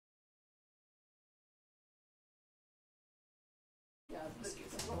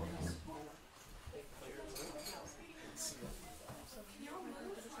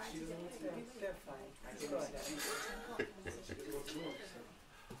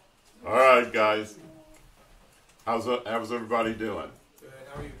All right, guys. How's everybody doing? Good.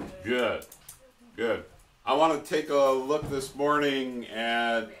 How are you? Good. Good. I want to take a look this morning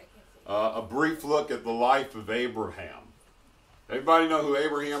at a brief look at the life of Abraham. Everybody know who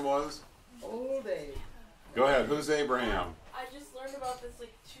Abraham was? Old age. Go ahead. Who's Abraham? I just learned about this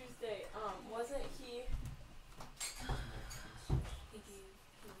like Tuesday. Wasn't he?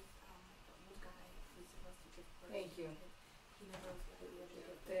 Thank you.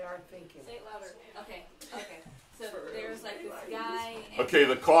 They are thinking. Say it louder. Okay. Okay. So there's like this guy. Okay,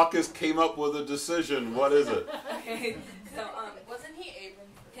 the caucus came up with a decision. What is it? Okay. So wasn't he Abram?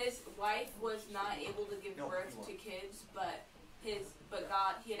 His wife was not able to give birth to kids, but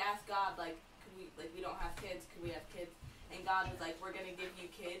God, he had asked God like, we don't have kids, could we have kids? And God was like, we're gonna give you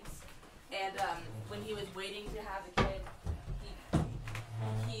kids. And when he was waiting to have a kid,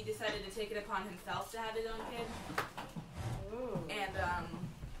 he decided to take it upon himself to have his own kid. Ooh.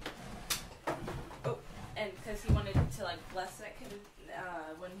 And because he wanted to like bless that kid,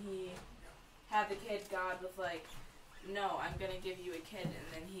 when he had the kid, God was like, no, I'm gonna give you a kid, and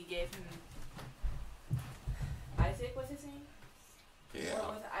then he gave him Isaac. Was his name? Yeah.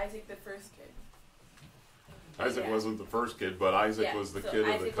 Or was Isaac the first kid? Isaac wasn't the first kid, but Isaac was the kid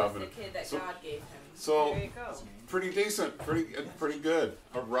of the covenant. Was the kid that God gave him. So There you go. pretty decent, pretty good.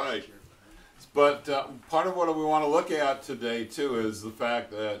 All right. But part of what we want to look at today too is the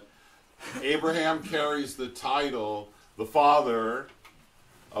fact that Abraham carries the title, the father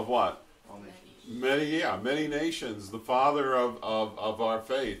of what? Many nations. The father of our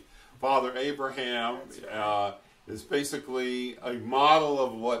faith. Father Abraham is basically a model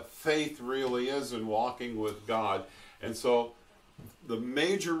of what faith really is in walking with God. And so the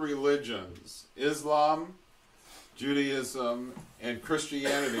major religions, Islam, Judaism, and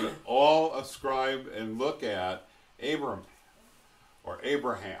Christianity, all ascribe and look at Abraham.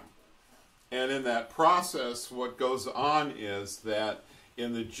 And in that process, what goes on is that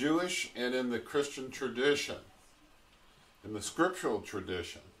in the Jewish and in the Christian tradition, in the scriptural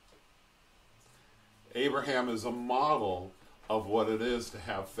tradition, Abraham is a model of what it is to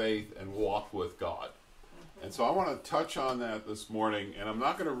have faith and walk with God. And so I want to touch on that this morning, and I'm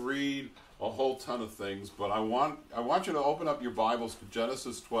not going to read a whole ton of things, but I want you to open up your Bibles to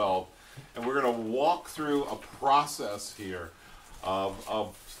Genesis 12, and we're going to walk through a process here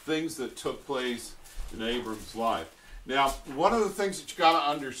of things that took place in Abram's life. Now, one of the things that you got to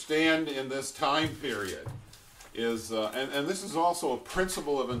understand in this time period is, and this is also a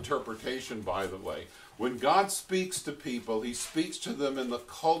principle of interpretation, by the way. When God speaks to people, he speaks to them in the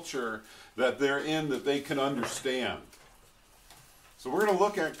culture that they're in that they can understand. So we're going to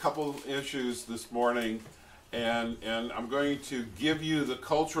look at a couple of issues this morning, and I'm going to give you the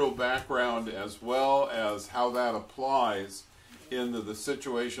cultural background as well as how that applies into the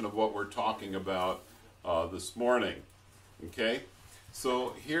situation of what we're talking about this morning. Okay?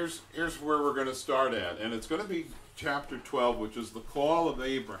 So here's where we're going to start at, and it's going to be chapter 12, which is the call of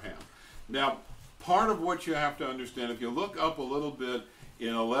Abraham. Now, part of what you have to understand, if you look up a little bit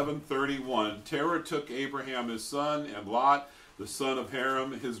in 11:31, Terah took Abraham his son, and Lot, the son of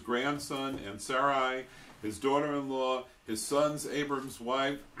Haran, his grandson, and Sarai, his daughter-in-law, his sons, Abram's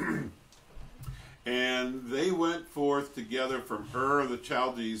wife, and they went forth together from Ur of the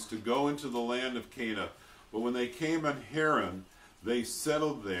Chaldees to go into the land of Canaan. But when they came in Haran, they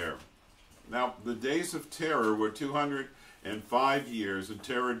settled there. Now, the days of Terah were 205 years, and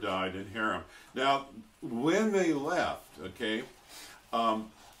Terah died in Haran. Now, when they left, okay,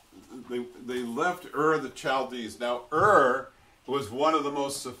 they left Ur the Chaldees. Now, Ur was one of the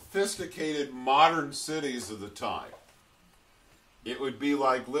most sophisticated modern cities of the time. It would be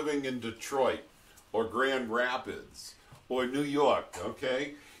like living in Detroit or Grand Rapids or New York,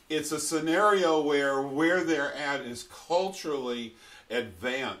 okay? It's a scenario where they're at is culturally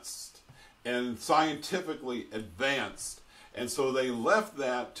advanced and scientifically advanced. And so they left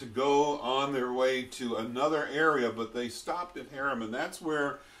that to go on their way to another area, but they stopped at Haran, and that's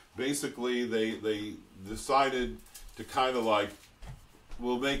where basically they decided to kind of like,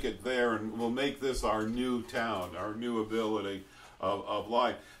 we'll make it there and we'll make this our new town, our new ability of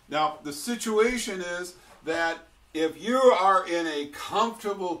life. Now, the situation is that if you are in a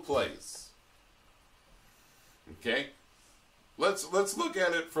comfortable place, okay, let's look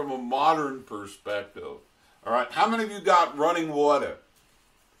at it from a modern perspective. All right, how many of you got running water?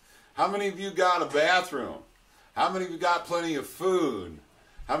 How many of you got a bathroom? How many of you got plenty of food?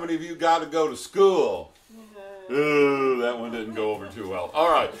 How many of you got to go to school? Ooh, that one didn't go over too well. All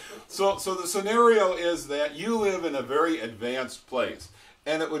right. So the scenario is that you live in a very advanced place.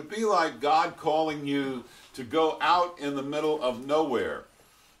 And it would be like God calling you to go out in the middle of nowhere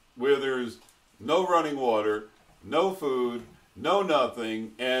where there's no running water, no food, no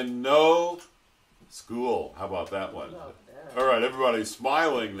nothing, and no school. How about that one? All right, everybody's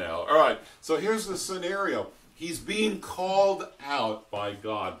smiling now. All right, so here's the scenario. He's being called out by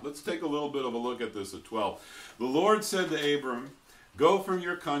God. Let's take a little bit of a look at this at 12. The Lord said to Abram, "Go from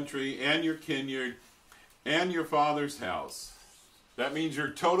your country and your kindred and your father's house." That means you're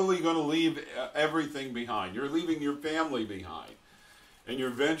totally going to leave everything behind. You're leaving your family behind. And you're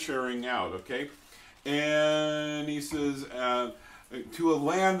venturing out, okay? And he says, to a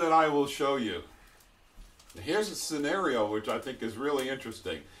land that I will show you. Now, here's a scenario which I think is really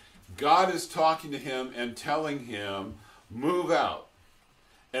interesting. God is talking to him and telling him, move out.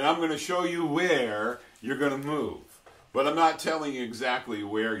 And I'm going to show you where you're going to move. But I'm not telling you exactly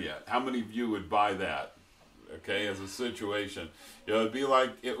where yet. How many of you would buy that? Okay, as a situation. It would be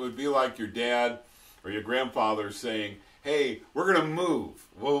like your dad or your grandfather saying, hey, we're going to move.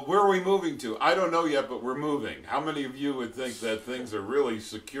 Well, where are we moving to? I don't know yet, but we're moving. How many of you would think that things are really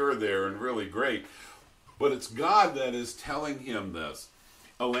secure there and really great? But it's God that is telling him this.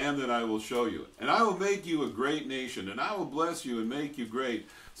 A land that I will show you. And I will make you a great nation, and I will bless you and make you great,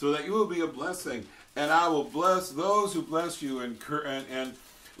 so that you will be a blessing. And I will bless those who bless you, and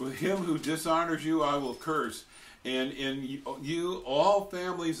with him who dishonors you I will curse. And in you all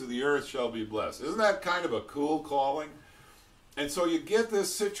families of the earth shall be blessed. Isn't that kind of a cool calling? And so you get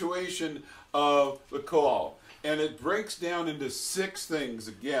this situation of the call. And it breaks down into 6 things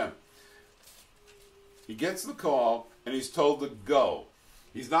again. He gets the call, and he's told to go.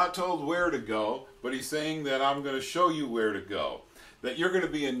 He's not told where to go, but he's saying that I'm going to show you where to go. That you're going to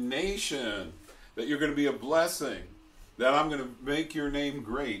be a nation. That you're going to be a blessing. That I'm going to make your name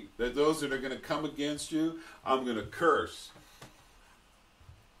great. That those that are going to come against you, I'm going to curse.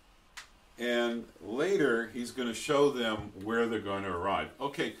 And later, he's going to show them where they're going to arrive.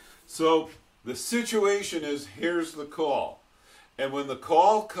 Okay, so the situation is, here's the call. And when the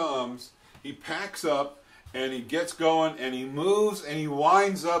call comes, he packs up and he gets going and he moves and he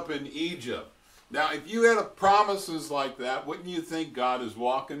winds up in Egypt. Now, if you had promises like that, wouldn't you think God is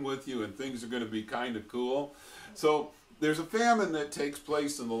walking with you and things are going to be kind of cool? So there's a famine that takes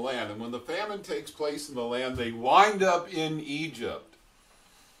place in the land. And when the famine takes place in the land, they wind up in Egypt.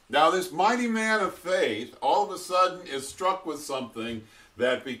 Now, this mighty man of faith all of a sudden is struck with something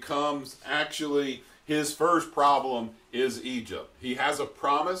that becomes actually his first problem is Egypt. He has a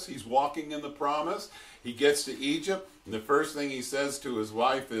promise. He's walking in the promise. He gets to Egypt, and the first thing he says to his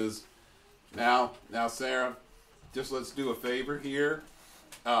wife is, now, Sarah, just let's do a favor here.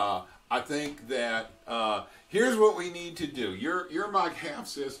 I think that here's what we need to do. You're my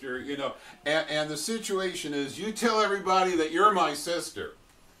half-sister, you know, and the situation is you tell everybody that you're my sister.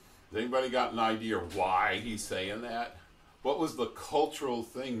 Has anybody got an idea why he's saying that? What was the cultural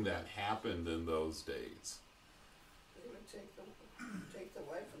thing that happened in those days? They would take the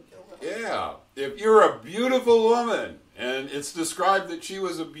wife and kill the husband. Yeah, if you're a beautiful woman, and it's described that she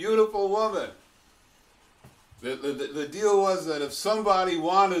was a beautiful woman, the deal was that if somebody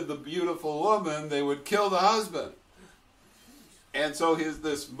wanted the beautiful woman, they would kill the husband. And so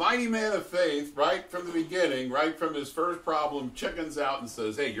this mighty man of faith, right from the beginning, right from his first problem, chickens out and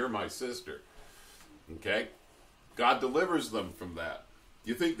says, hey, you're my sister. Okay? God delivers them from that.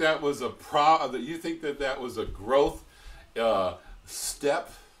 You think that was you think that was a growth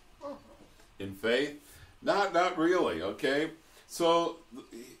step in faith? Not really, okay? So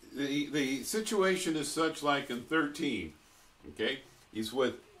the situation is such like in 13, okay? He's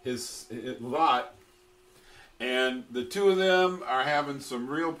with his Lot, and the two of them are having some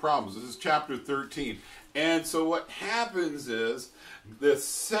real problems. This is chapter 13. And so what happens is the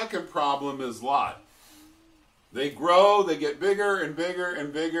second problem is Lot. They grow, they get bigger and bigger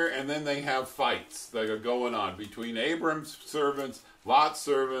and bigger, and then they have fights that are going on between Abram's servants, Lot's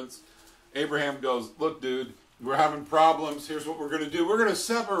servants. Abraham goes, look, dude, we're having problems. Here's what we're going to do. We're going to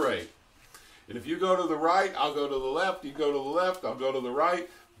separate. And if you go to the right, I'll go to the left. You go to the left, I'll go to the right.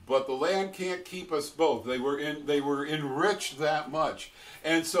 But the land can't keep us both. They were enriched that much.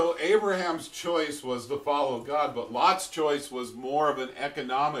 And so Abraham's choice was to follow God, but Lot's choice was more of an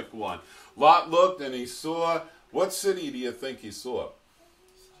economic one. Lot looked and he saw, what city do you think he saw?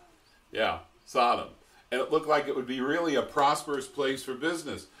 Yeah, Sodom. And it looked like it would be really a prosperous place for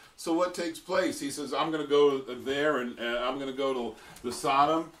business. So what takes place? He says, I'm going to go there and I'm going to go to the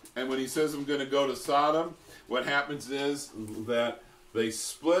Sodom. And when he says I'm going to go to Sodom, what happens is that They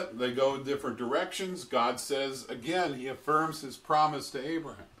split. They go in different directions. God says, again, he affirms his promise to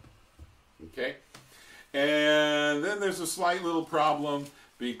Abraham. Okay? And then there's a slight little problem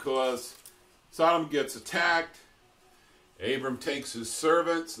because Sodom gets attacked. Abram takes his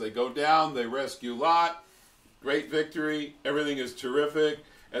servants. They go down. They rescue Lot. Great victory. Everything is terrific.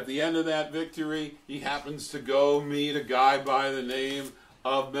 At the end of that victory, he happens to go meet a guy by the name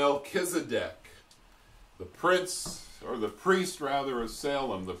of Melchizedek, the prince, or the priest rather, of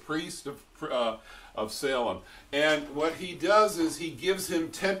Salem, the priest of Salem. And what he does is he gives him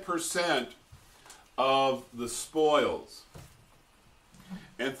 10% of the spoils.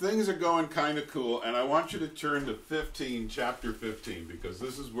 And things are going kind of cool. And I want you to turn to chapter 15, because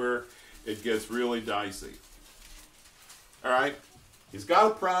this is where it gets really dicey. All right? He's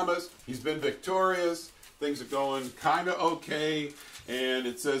got a promise. He's been victorious. Things are going kind of okay. And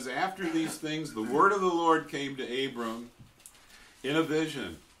it says, after these things, the word of the Lord came to Abram in a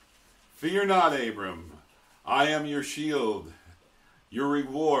vision. Fear not, Abram. I am your shield. Your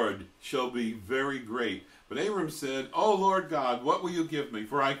reward shall be very great. But Abram said, O Lord God, what will you give me?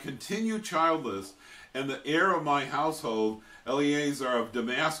 For I continue childless, and the heir of my household, Eleazar of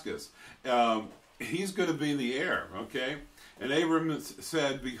Damascus, he's going to be the heir, okay? And Abram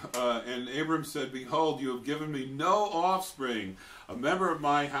said, behold, you have given me no offspring. A member of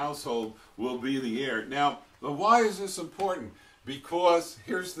my household will be the heir. Now, why is this important? Because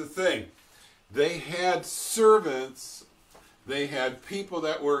here's the thing. They had servants. They had people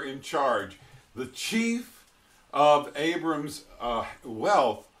that were in charge. The chief of Abram's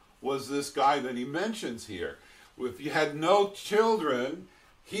wealth was this guy that he mentions here. If you had no children,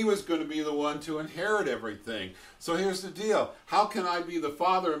 he was going to be the one to inherit everything. So here's the deal. How can I be the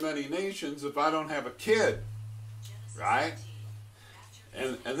father of many nations if I don't have a kid? Right?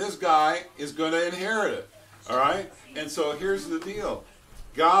 And this guy is going to inherit it. All right? And so here's the deal.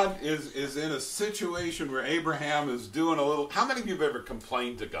 God is in a situation where Abraham is doing a little... How many of you have ever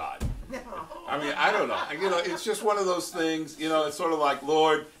complained to God? I mean, I don't know. You know, it's just one of those things, you know, it's sort of like,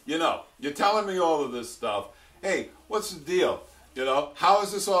 Lord, you know, you're telling me all of this stuff. Hey, what's the deal? You know, how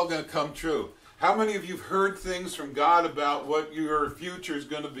is this all going to come true? How many of you have heard things from God about what your future is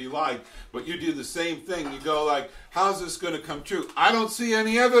going to be like, but you do the same thing? You go like, how's this going to come true? I don't see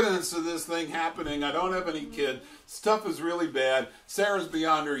any evidence of this thing happening. I don't have any kid. Stuff is really bad. Sarah's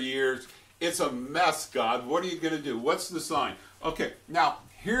beyond her years. It's a mess, God. What are you going to do? What's the sign? Okay, now,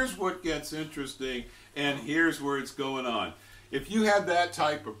 here's what gets interesting, and here's where it's going on. If you had that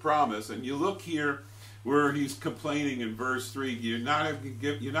type of promise, and you look here, where he's complaining in verse 3, you're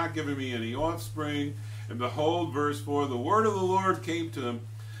not giving me any offspring. And behold, verse 4, the word of the Lord came to him,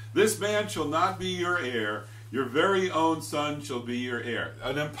 this man shall not be your heir, your very own son shall be your heir.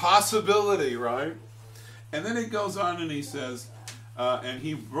 An impossibility, right? And then he goes on and he says, and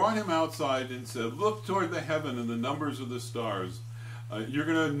he brought him outside and said, look toward the heaven and the numbers of the stars. You're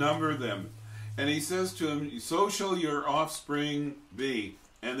going to number them. And he says to him, so shall your offspring be.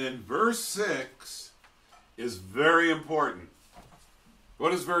 And then verse 6 is very important.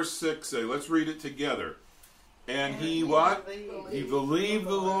 What does verse 6 say? Let's read it together. And he what? He believed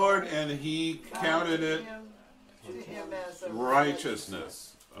the Lord, and he counted it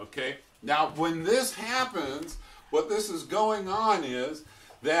righteousness. Okay? Now, when this happens, what this is going on is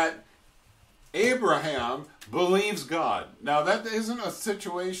that Abraham believes God. Now, that isn't a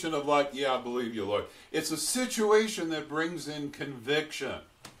situation of like, yeah, I believe you, Lord. It's a situation that brings in conviction.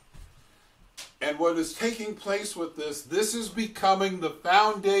 And what is taking place with this is becoming the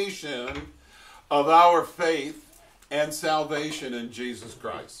foundation of our faith and salvation in Jesus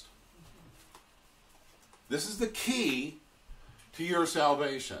Christ. This is the key to your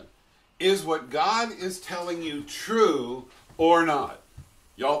salvation. Is what God is telling you true or not?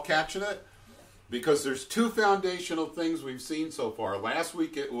 Y'all catching it? Because there's two foundational things we've seen so far. Last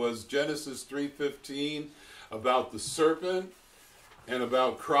week it was Genesis 3:15 about the serpent, and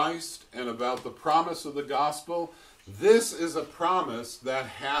about Christ, and about the promise of the gospel. This is a promise that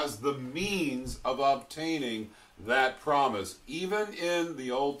has the means of obtaining that promise, even in the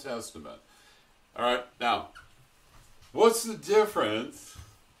Old Testament. All right, now, what's the difference?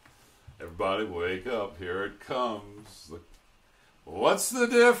 Everybody wake up, here it comes. What's the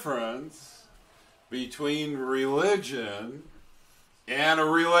difference between religion and a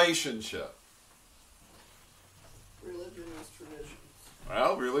relationship? Religion is tradition.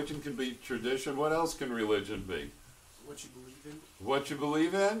 Well, religion can be tradition. What else can religion be? What you believe in. What you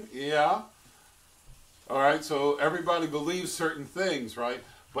believe in? Yeah. All right, so everybody believes certain things, right?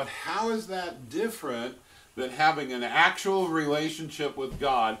 But how is that different than having an actual relationship with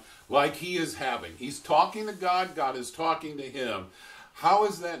God like he is having? He's talking to God, God is talking to him. How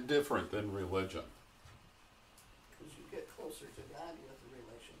is that different than religion? Because you get closer to God with the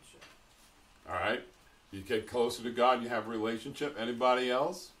relationship. All right? You get closer to God, you have a relationship. Anybody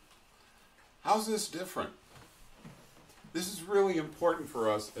else? How's this different? This is really important for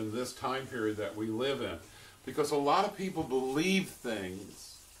us in this time period that we live in, because a lot of people believe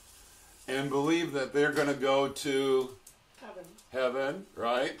things and believe that they're going to go to heaven,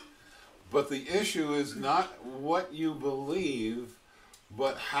 right? But the issue is not what you believe,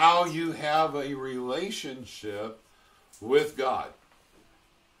 but how you have a relationship with God.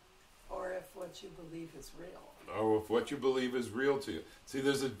 Or if what you believe is real. Or if what you believe is real to you. See,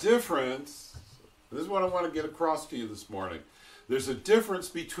 there's a difference. This is what I want to get across to you this morning. There's a difference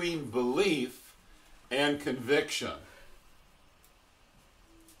between belief and conviction.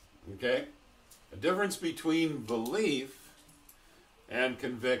 Okay? A difference between belief and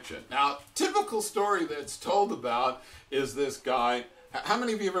conviction. Now, typical story that's told about is this guy. How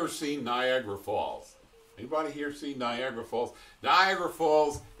many of you have ever seen Niagara Falls? Anybody here seen Niagara Falls? Niagara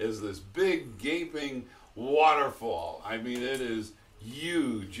Falls is this big gaping waterfall. I mean, it is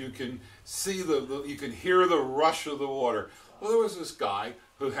huge. You can see you can hear the rush of the water. Well, there was this guy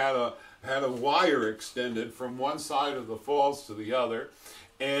who had a wire extended from one side of the falls to the other,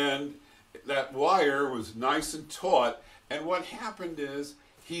 and that wire was nice and taut. And what happened is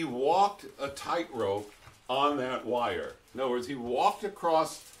he walked a tightrope on that wire. In other words, he walked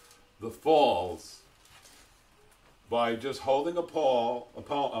across the falls by just holding a pole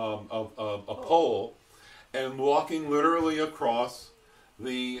and walking literally across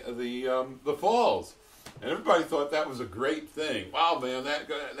the falls. And everybody thought that was a great thing. Wow, man,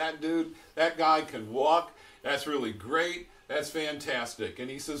 that guy can walk. That's really great. That's fantastic. And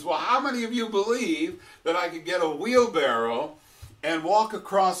he says, well, how many of you believe that I could get a wheelbarrow and walk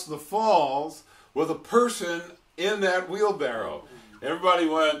across the falls with a person in that wheelbarrow? Everybody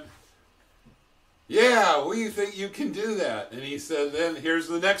went, yeah, we think you can do that. And he said, then here's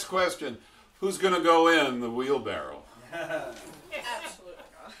the next question. Who's going to go in the wheelbarrow? Absolutely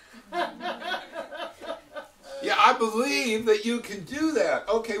not. Yeah, I believe that you can do that.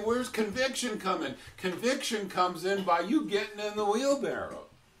 Okay, where's conviction coming? Conviction comes in by you getting in the wheelbarrow.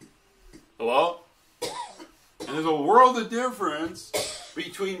 Hello? And there's a world of difference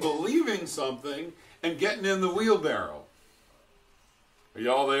between believing something and getting in the wheelbarrow. Are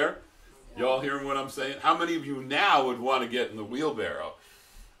y'all there? Y'all hearing what I'm saying? How many of you now would want to get in the wheelbarrow?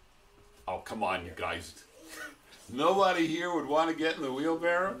 Oh, come on, you guys. Nobody here would want to get in the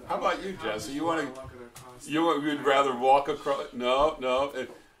wheelbarrow? How about you, Jesse? You'd rather walk across? No. No.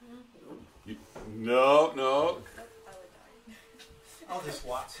 I'll just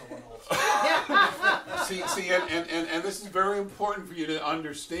watch someone else. See, and this is very important for you to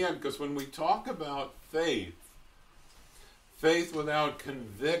understand, because when we talk about faith without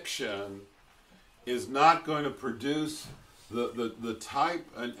conviction is not going to produce the type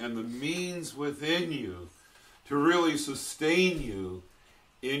and the means within you to really sustain you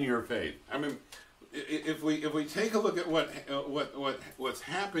in your faith. I mean, if we take a look at what's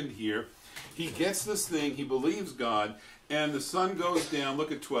happened here, he gets this thing, he believes God, and the sun goes down.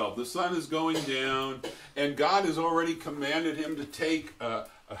 Look at 12. The sun is going down, and God has already commanded him to take a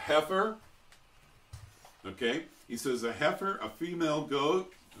heifer. Okay? He says a heifer, a female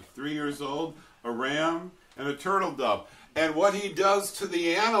goat, 3 years old, a ram, and a turtle dove. And what he does to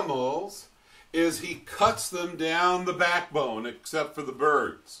the animals is he cuts them down the backbone, except for the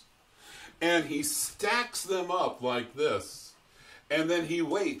birds. And he stacks them up like this. And then he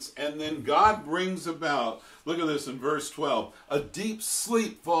waits. And then God brings about, look at this in verse 12, a deep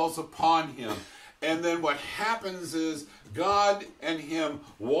sleep falls upon him. And then what happens is God and him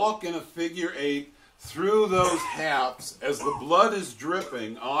walk in a figure 8 through those haps as the blood is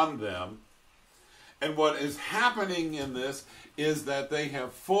dripping on them. And what is happening in this is that they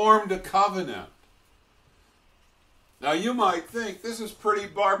have formed a covenant. Now you might think this is pretty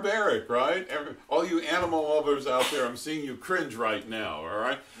barbaric, right? All you animal lovers out there, I'm seeing you cringe right now, all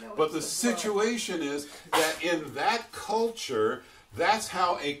right? No, but the situation is that in that culture, that's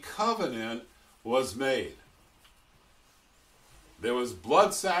how a covenant was made. There was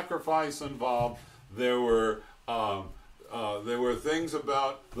blood sacrifice involved. There were things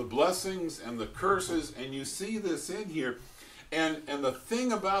about the blessings and the curses, and you see this in here. And the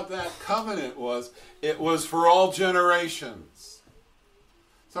thing about that covenant was, it was for all generations.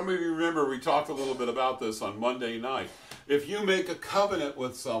 Some of you remember we talked a little bit about this on Monday night. If you make a covenant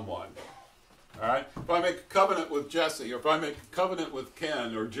with someone, all right? If I make a covenant with Jesse, or if I make a covenant with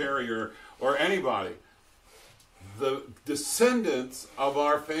Ken or Jerry or anybody, the descendants of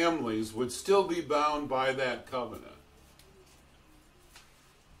our families would still be bound by that covenant.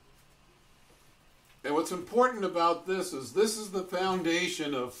 what's important about this is the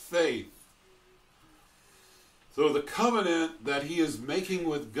foundation of faith. So the covenant that he is making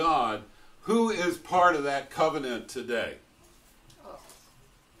with God, who is part of that covenant today? Oh,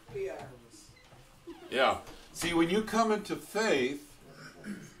 we are. Yeah. See, when you come into faith,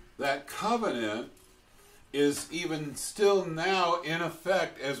 that covenant is even still now in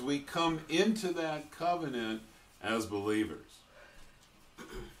effect as we come into that covenant as believers.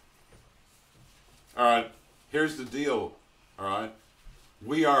 All right, here's the deal, all right?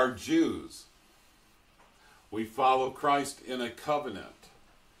 We are Jews. We follow Christ in a covenant.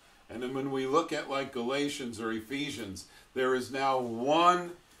 And then when we look at like Galatians or Ephesians, there is now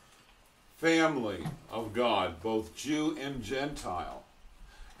one family of God, both Jew and Gentile.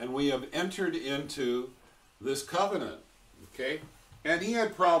 And we have entered into this covenant, okay? And he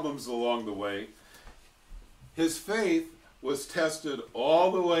had problems along the way. His faith was tested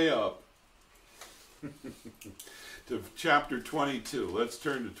all the way up to chapter 22. Let's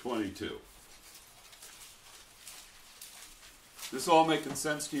turn to 22. This all making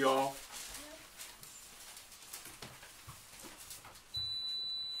sense to y'all?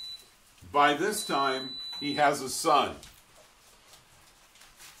 By this time, he has a son.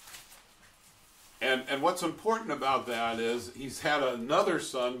 And what's important about that is he's had another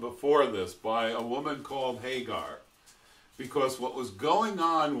son before this by a woman called Hagar. Because what was going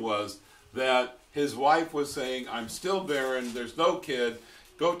on was that his wife was saying, I'm still barren, there's no kid,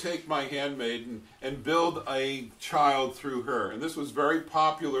 go take my handmaiden and build a child through her. And this was very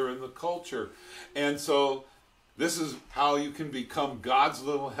popular in the culture. And so this is how you can become God's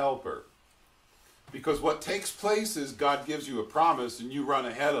little helper. Because what takes place is God gives you a promise and you run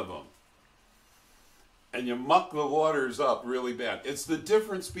ahead of him. And you muck the waters up really bad. It's the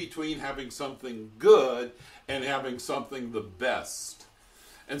difference between having something good and having something the best.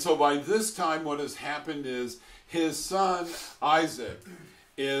 And so by this time what has happened is his son Isaac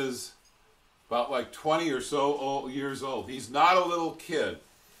is about like 20 or so years old. He's not a little kid.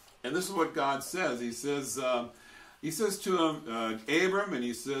 And this is what God says. He says to him, Abram, and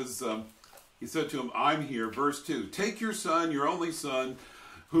he said to him, I'm here. Verse 2, take your son, your only son,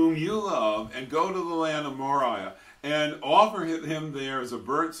 whom you love, and go to the land of Moriah, and offer him there as a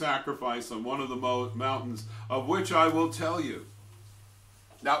burnt sacrifice on one of the mountains, of which I will tell you.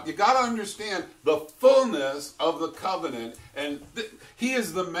 Now, you got to understand the fullness of the covenant, and he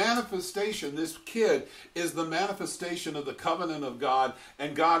is the manifestation, this kid is the manifestation of the covenant of God,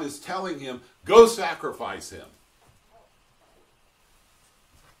 and God is telling him, go sacrifice him.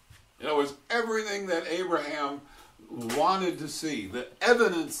 In other words, everything that Abraham wanted to see, the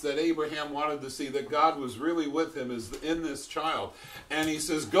evidence that Abraham wanted to see that God was really with him is in this child. And he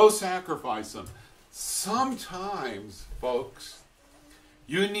says, go sacrifice him. Sometimes, folks,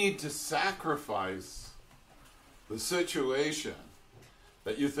 you need to sacrifice the situation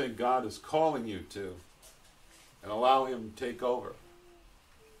that you think God is calling you to and allow him to take over.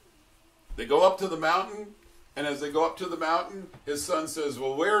 They go up to the mountain, and as they go up to the mountain, his son says,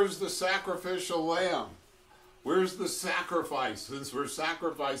 well, where's the sacrificial lamb? Where's the sacrifice? Since we're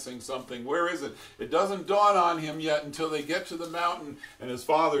sacrificing something, where is it? It doesn't dawn on him yet until they get to the mountain and his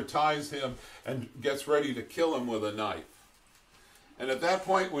father ties him and gets ready to kill him with a knife. And at that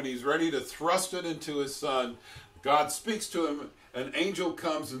point, when he's ready to thrust it into his son, God speaks to him. An angel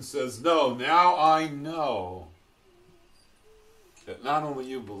comes and says, no, now I know that not only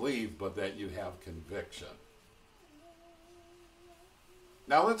you believe, but that you have conviction.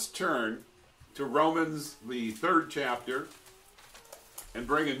 Now let's turn to Romans, the 3rd chapter, and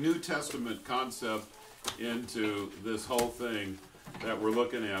bring a New Testament concept into this whole thing that we're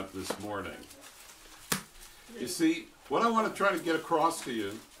looking at this morning. You see, what I want to try to get across to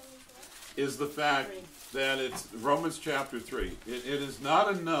you is the fact that it's Romans chapter 3. It is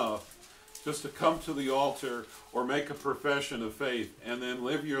not enough just to come to the altar or make a profession of faith and then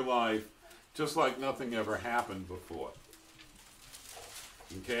live your life just like nothing ever happened before.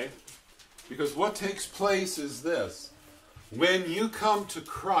 Okay? Because what takes place is this. When you come to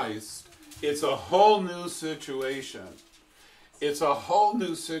Christ, it's a whole new situation. It's a whole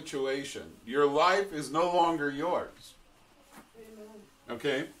new situation. Your life is no longer yours.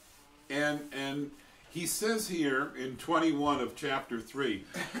 Okay? And he says here in 21 of chapter 3,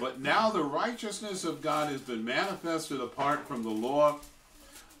 but now the righteousness of God has been manifested apart from the law,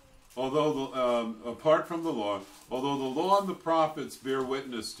 although the law and the prophets bear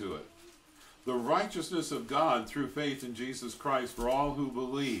witness to it. The righteousness of God through faith in Jesus Christ for all who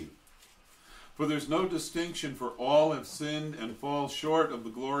believe. For there's no distinction, for all have sinned and fall short of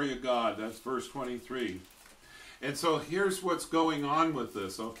the glory of God. That's verse 23. And so here's what's going on with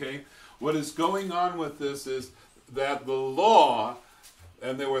this, okay? What is going on with this is that the law,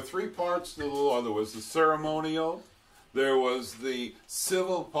 and there were three parts to the law. There was the ceremonial, there was the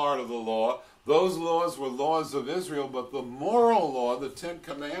civil part of the law. Those laws were laws of Israel, but the moral law, the Ten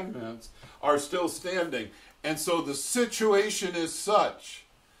Commandments, are still standing. And so the situation is such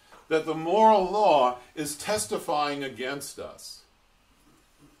that the moral law is testifying against us.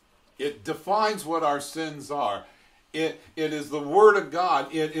 It defines what our sins are. It is the Word of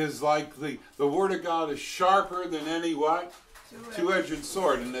God. It is like the Word of God is sharper than any what? Two-edged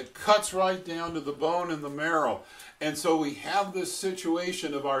sword. And it cuts right down to the bone and the marrow. And so we have this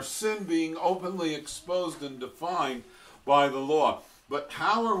situation of our sin being openly exposed and defined by the law. But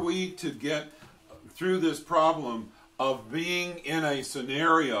how are we to get through this problem of being in a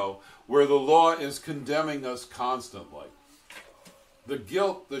scenario where the law is condemning us constantly? The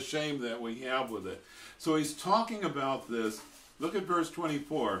guilt, the shame that we have with it. So he's talking about this. Look at verse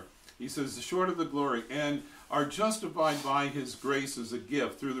 24. He says, short of the glory, and are justified by his grace as a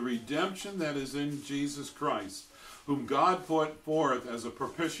gift through the redemption that is in Jesus Christ, whom God put forth as a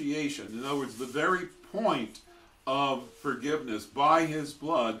propitiation. In other words, the very point of forgiveness by his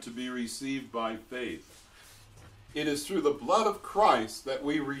blood to be received by faith. It is through the blood of Christ that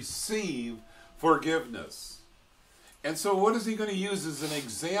we receive forgiveness. And so what is he going to use as an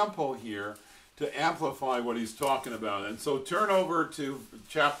example here to amplify what he's talking about? And so turn over to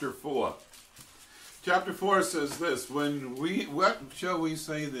chapter 4. Chapter 4 says this, what shall we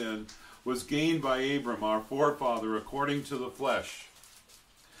say then was gained by Abram, our forefather, according to the flesh?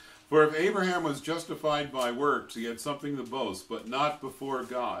 For if Abraham was justified by works, he had something to boast, but not before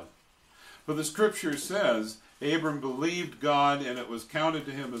God. For the scripture says, Abram believed God, and it was counted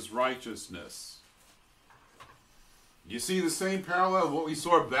to him as righteousness. You see the same parallel of what we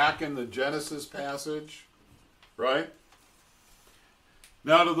saw back in the Genesis passage, right?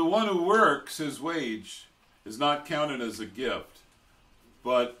 Now to the one who works, his wage is not counted as a gift,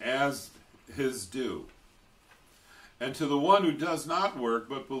 but as his due. And to the one who does not work,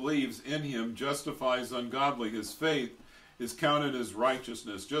 but believes in him, justifies ungodly, his faith is counted as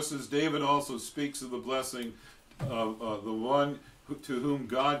righteousness. Just as David also speaks of the blessing of the one to whom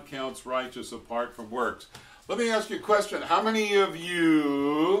God counts righteous apart from works. Let me ask you a question. How many of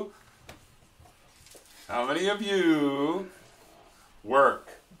you work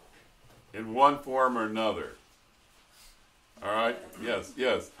in one form or another? All right?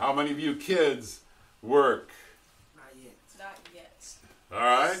 Yes. How many of you kids work? Not yet. All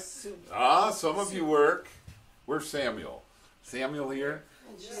right? Some of you work. Where's Samuel? Samuel here?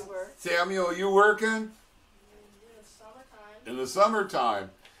 Samuel, are you working? In the summertime.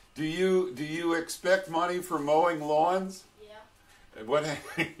 Do you expect money for mowing lawns? Yeah. What?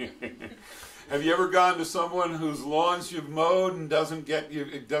 Have you ever gone to someone whose lawns you've mowed and doesn't give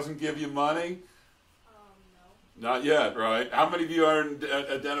you money? No. Not yet, right? How many of you are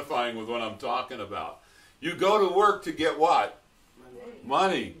identifying with what I'm talking about? You go to work to get what?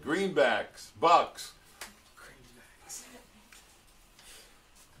 Money. Greenbacks, bucks.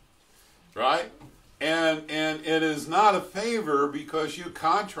 Right? And it is not a favor because you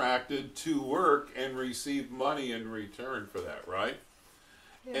contracted to work and receive money in return for that, right?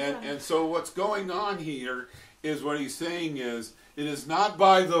 Yeah. And so what's going on here is what he's saying is, it is not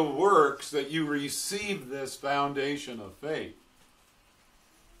by the works that you receive this foundation of faith.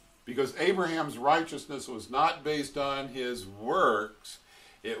 Because Abraham's righteousness was not based on his works,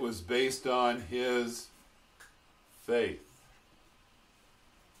 it was based on his faith.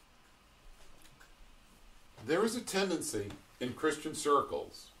 There is a tendency in Christian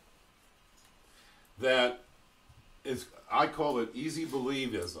circles that is, I call it easy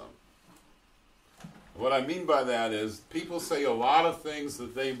believism. What I mean by that is people say a lot of things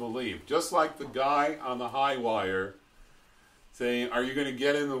that they believe. Just like the guy on the high wire saying, are you going to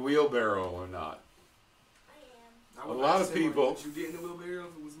get in the wheelbarrow or not? I am. A lot of people... Would you get in the wheelbarrow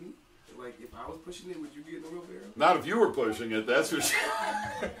if it was me? Like, if I was pushing it, would you get in the wheelbarrow? Not if you were pushing it, that's for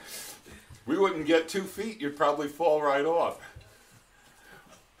sure. We wouldn't get 2 feet. You'd probably fall right off.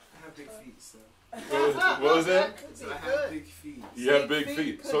 I have big feet, so. What was that? I have big feet. You have big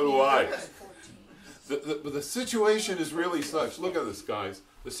feet. So do I. But the situation is really such. Look at this, guys.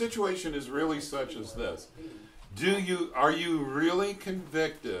 The situation is really such as this. Are you really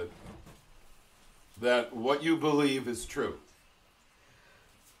convicted that what you believe is true?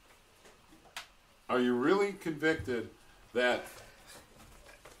 Are you really convicted that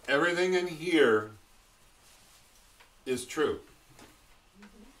everything in here is true?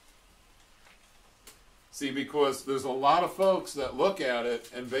 See, because there's a lot of folks that look at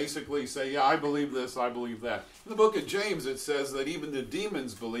it and basically say, yeah, I believe this, I believe that. In the book of James, it says that even the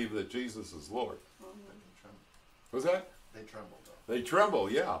demons believe that Jesus is Lord. What's that? They tremble, though. They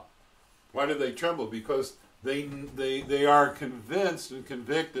tremble, yeah. Why do they tremble? Because they are convinced and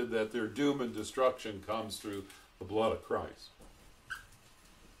convicted that their doom and destruction comes through the blood of Christ.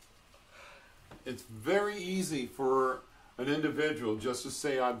 It's very easy for an individual just to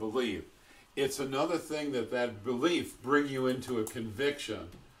say, I believe. It's another thing that belief bring you into a conviction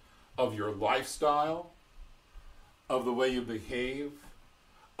of your lifestyle, of the way you behave,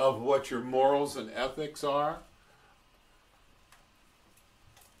 of what your morals and ethics are.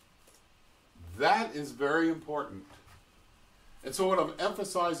 That is very important. And so what I'm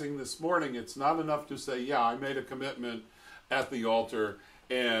emphasizing this morning, it's not enough to say, yeah, I made a commitment at the altar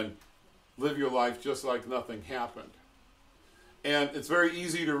and live your life just like nothing happened. And it's very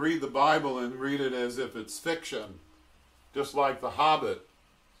easy to read the Bible and read it as if it's fiction, just like The Hobbit.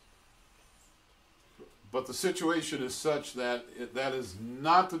 But the situation is such that that is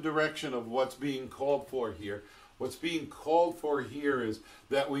not the direction of what's being called for here. What's being called for here is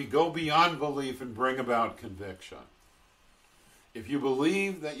that we go beyond belief and bring about conviction. If you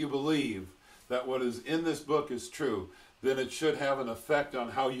believe that what is in this book is true, then it should have an effect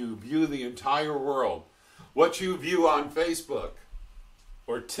on how you view the entire world. What you view on Facebook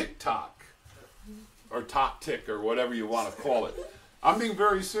or TikTok or TokTik or whatever you want to call it. I'm being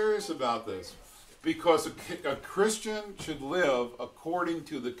very serious about this because a Christian should live according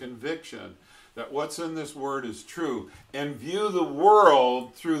to the conviction that what's in this word is true and view the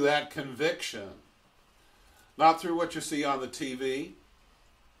world through that conviction. Not through what you see on the TV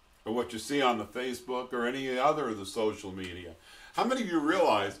or what you see on the Facebook or any other of the social media. How many of you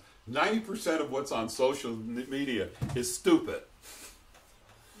realize 90% of what's on social media is stupid?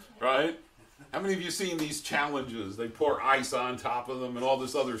 Right? How many of you seen these challenges? They pour ice on top of them and all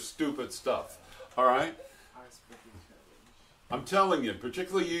this other stupid stuff. All right? I'm telling you,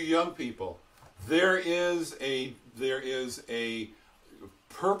 particularly you young people, there is a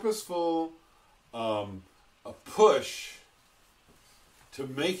purposeful a push to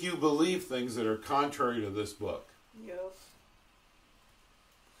make you believe things that are contrary to this book. Yep.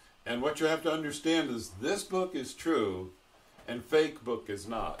 And what you have to understand is this book is true and fake book is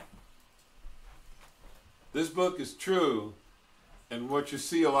not. This book is true and what you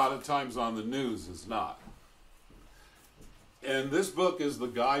see a lot of times on the news is not. And this book is the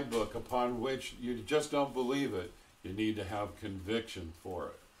guidebook upon which you just don't believe it. You need to have conviction for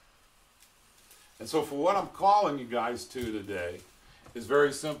it. And so for what I'm calling you guys to today is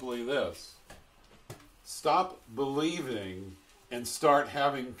very simply this. Stop believing and start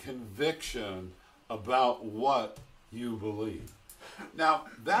having conviction about what you believe. Now,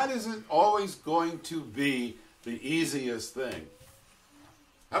 that isn't always going to be the easiest thing.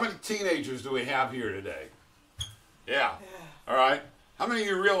 How many teenagers do we have here today? Yeah. All right. How many of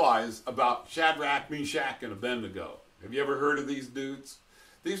you realize about Shadrach, Meshach, and Abednego? Have you ever heard of these dudes?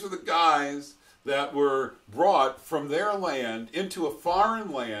 These are the guys that were brought from their land into a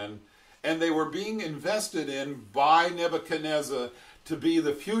foreign land, and they were being invested in by Nebuchadnezzar to be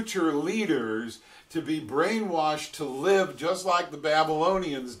the future leaders, to be brainwashed to live just like the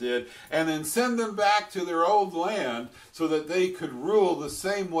Babylonians did, and then send them back to their old land so that they could rule the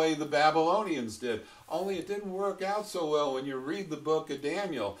same way the Babylonians did. Only it didn't work out so well when you read the book of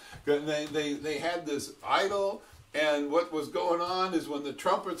Daniel. They had this idol, and what was going on is when the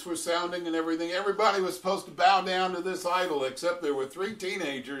trumpets were sounding and everything, everybody was supposed to bow down to this idol, except there were 3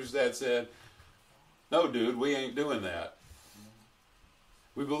 teenagers that said, no, dude, we ain't doing that.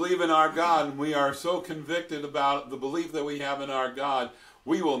 We believe in our God, and we are so convicted about the belief that we have in our God,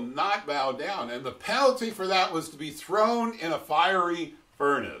 we will not bow down. And the penalty for that was to be thrown in a fiery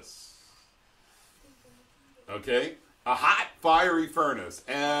furnace. Okay? A hot, fiery furnace.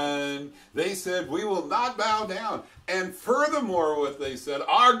 And they said, we will not bow down. And furthermore, what they said,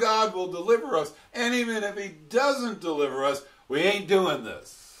 our God will deliver us. And even if he doesn't deliver us, we ain't doing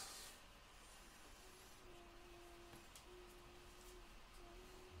this.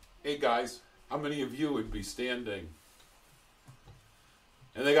 Hey guys, how many of you would be standing?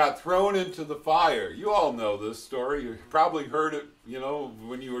 And they got thrown into the fire. You all know this story. You probably heard it,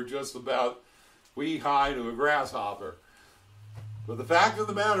 when you were just about wee-high to a grasshopper. But the fact of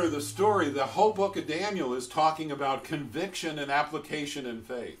the matter, the story, the whole book of Daniel is talking about conviction and application and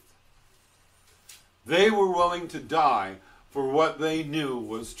faith. They were willing to die for what they knew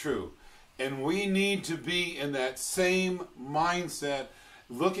was true. And we need to be in that same mindset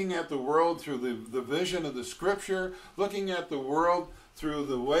looking at the world through the vision of the Scripture, looking at the world through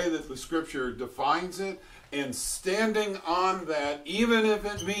the way that the Scripture defines it, and standing on that, even if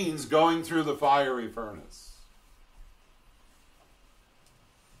it means going through the fiery furnace.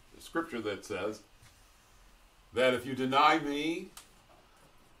 The Scripture that says that if you deny me,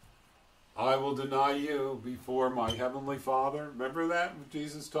 I will deny you before my heavenly Father. Remember that?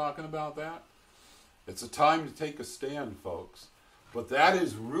 Jesus talking about that? It's a time to take a stand, folks. But that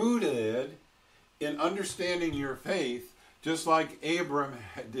is rooted in understanding your faith, just like Abram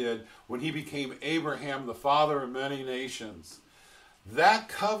did when he became Abraham, the father of many nations. That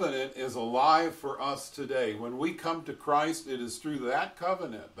covenant is alive for us today. When we come to Christ, it is through that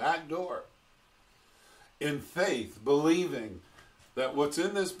covenant, that door, in faith, believing that what's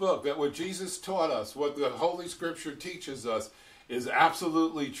in this book, that what Jesus taught us, what the Holy Scripture teaches us, is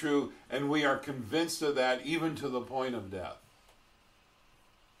absolutely true, and we are convinced of that even to the point of death.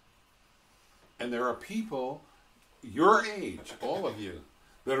 And there are people your age, all of you,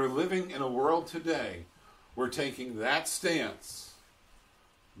 that are living in a world today where taking that stance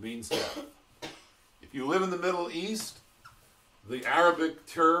means death. If you live in the Middle East, the Arabic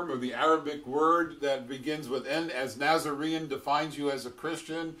term or the Arabic word that begins with N as Nazarene defines you as a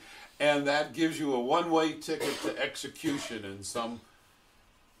Christian, and that gives you a one-way ticket to execution in some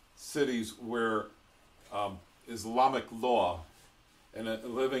cities where Islamic law and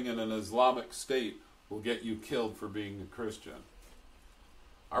living in an Islamic state will get you killed for being a Christian.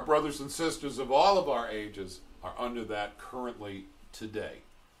 Our brothers and sisters of all of our ages are under that currently today.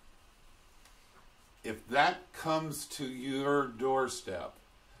 If that comes to your doorstep,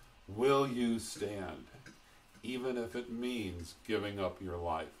 will you stand, even if it means giving up your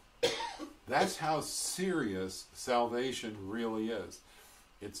life? That's how serious salvation really is.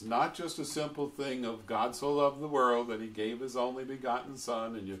 It's not just a simple thing of God so loved the world that he gave his only begotten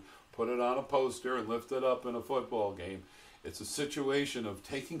Son and you put it on a poster and lift it up in a football game. It's a situation of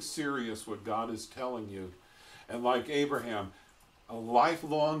taking serious what God is telling you. And like Abraham, a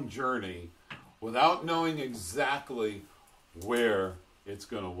lifelong journey without knowing exactly where it's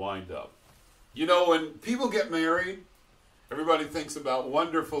going to wind up. You know, when people get married, everybody thinks about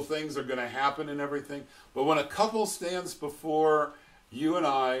wonderful things are going to happen and everything. But when a couple stands before you and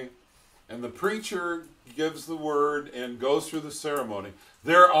I, and the preacher gives the word and goes through the ceremony,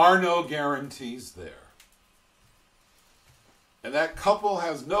 there are no guarantees there. And that couple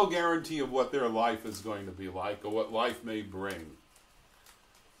has no guarantee of what their life is going to be like or what life may bring.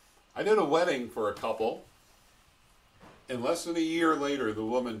 I did a wedding for a couple, and less than a year later, the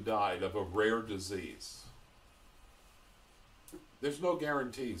woman died of a rare disease. There's no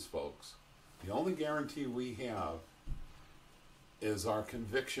guarantees, folks. The only guarantee we have is our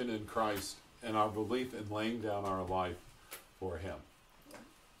conviction in Christ and our belief in laying down our life for him.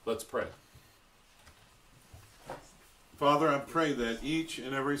 Let's pray. Father, I pray that each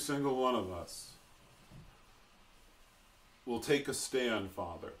and every single one of us will take a stand,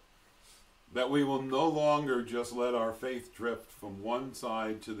 Father, that we will no longer just let our faith drift from one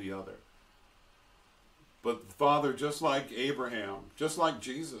side to the other. But Father, just like Abraham, just like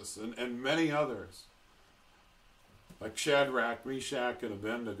Jesus and many others, like Shadrach, Meshach, and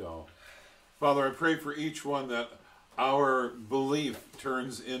Abednego, Father, I pray for each one that our belief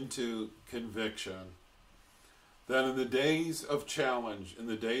turns into conviction. That in the days of challenge, in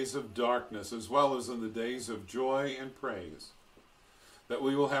the days of darkness, as well as in the days of joy and praise, that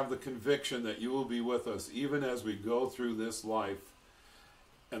we will have the conviction that you will be with us even as we go through this life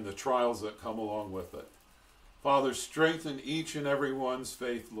and the trials that come along with it. Father, strengthen each and every one's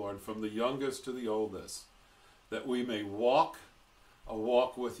faith, Lord, from the youngest to the oldest, that we may walk a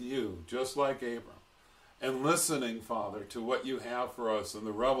walk with you, just like Abram, and listening, Father, to what you have for us and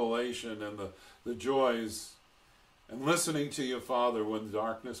the revelation and the joys, and listening to you, Father, when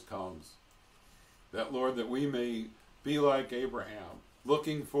darkness comes. That, Lord, that we may be like Abraham,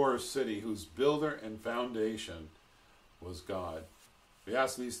 looking for a city whose builder and foundation was God. We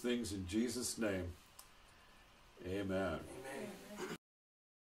ask these things in Jesus' name. Amen.